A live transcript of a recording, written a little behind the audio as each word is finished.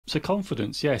So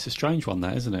confidence, yeah, it's a strange one,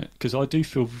 that, isn't it? Because I do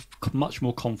feel much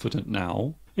more confident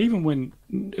now. Even when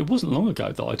it wasn't long ago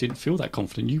that I didn't feel that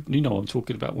confident. You know what I'm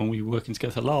talking about. When we were working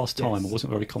together last time, I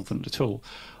wasn't very confident at all.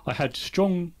 I had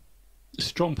strong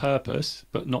purpose,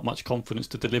 but not much confidence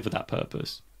to deliver that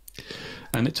purpose.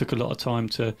 And it took a lot of time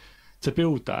to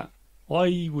build that.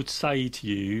 I would say to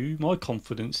you, my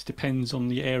confidence depends on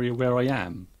the area where I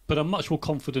am. But I'm much more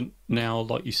confident now,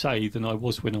 like you say, than I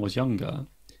was when I was younger.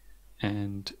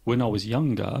 And when I was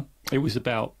younger, it was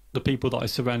about the people that I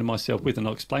surrounded myself with. And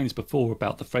I explained this before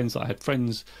about the friends that I had.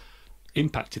 Friends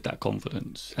impacted that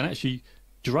confidence and actually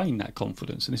drained that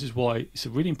confidence. And this is why it's a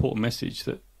really important message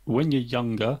that when you're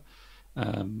younger,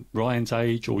 Ryan's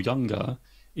age or younger,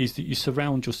 is that you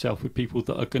surround yourself with people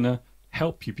that are going to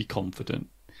help you be confident.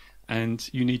 And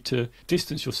you need to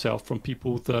distance yourself from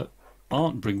people that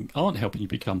aren't helping you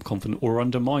become confident or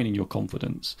undermining your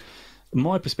confidence.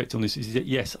 My perspective on this is that,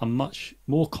 yes, I'm much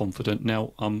more confident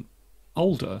now I'm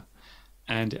older,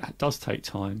 and it does take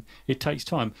time. It takes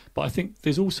time. But I think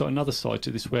there's also another side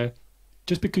to this where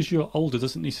just because you're older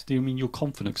doesn't necessarily mean you're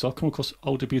confident, because I've come across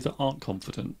older people that aren't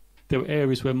confident. There were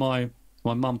areas where my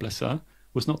mum, bless her,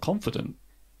 was not confident,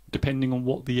 depending on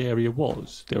what the area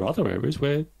was. There are other areas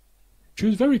where she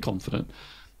was very confident.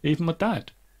 Even my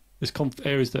dad, there's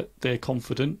areas that they're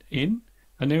confident in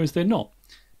and areas they're not.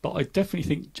 But I definitely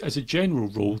think, as a general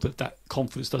rule, that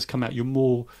confidence does come out. You're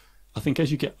more, I think,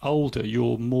 as you get older,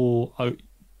 you're more.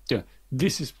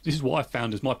 This is what I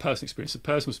found as my personal experience, a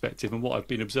personal perspective, and what I've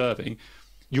been observing.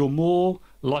 You're more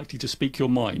likely to speak your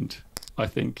mind, I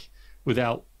think,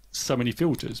 without so many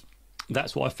filters.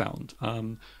 That's what I found,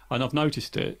 and I've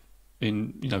noticed it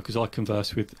in, because I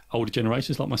converse with older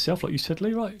generations like myself, like you said,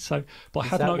 Lee, right? So, but I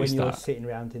have noticed when you're that sitting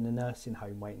around in a nursing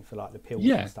home waiting for like the pills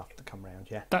Yeah. and stuff to come round,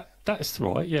 yeah. That's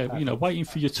right, yeah. Waiting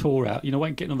for your tour out,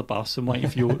 getting on the bus and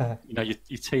waiting for your,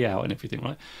 your tea out and everything,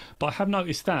 right? But I have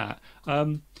noticed that.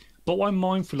 But what I'm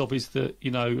mindful of is that,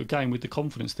 again, with the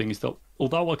confidence thing, is that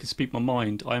although I can speak my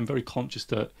mind, I am very conscious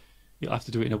that I have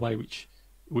to do it in a way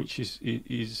which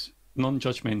is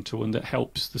non-judgmental and that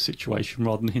helps the situation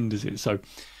rather than hinders it. So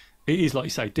it is, like you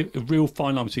say, a real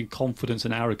fine line between confidence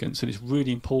and arrogance, and it's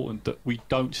really important that we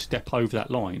don't step over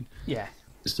that line. Yeah.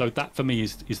 So that for me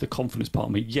is the confidence part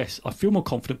of me. Yes, I feel more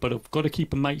confident, but I've got to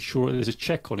keep and make sure there's a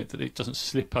check on it, that it doesn't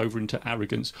slip over into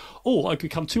arrogance, or I could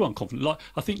become too unconfident. Like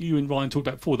I think you and Ryan talked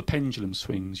about before, the pendulum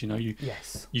swings.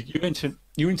 Yes. You enter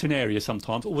an area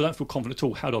sometimes. Oh, I don't feel confident at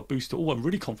all. How do I boost it? Oh, I'm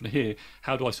really confident here.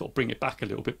 How do I sort of bring it back a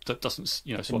little bit? That doesn't,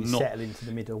 so I'm not settle into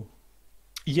the middle.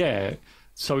 Yeah.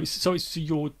 So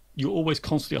you're always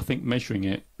constantly, I think, measuring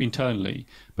it internally.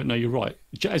 But no, you're right.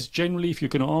 As generally, if you're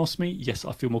going to ask me, yes,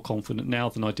 I feel more confident now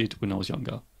than I did when I was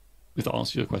younger, if that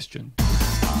answers your question.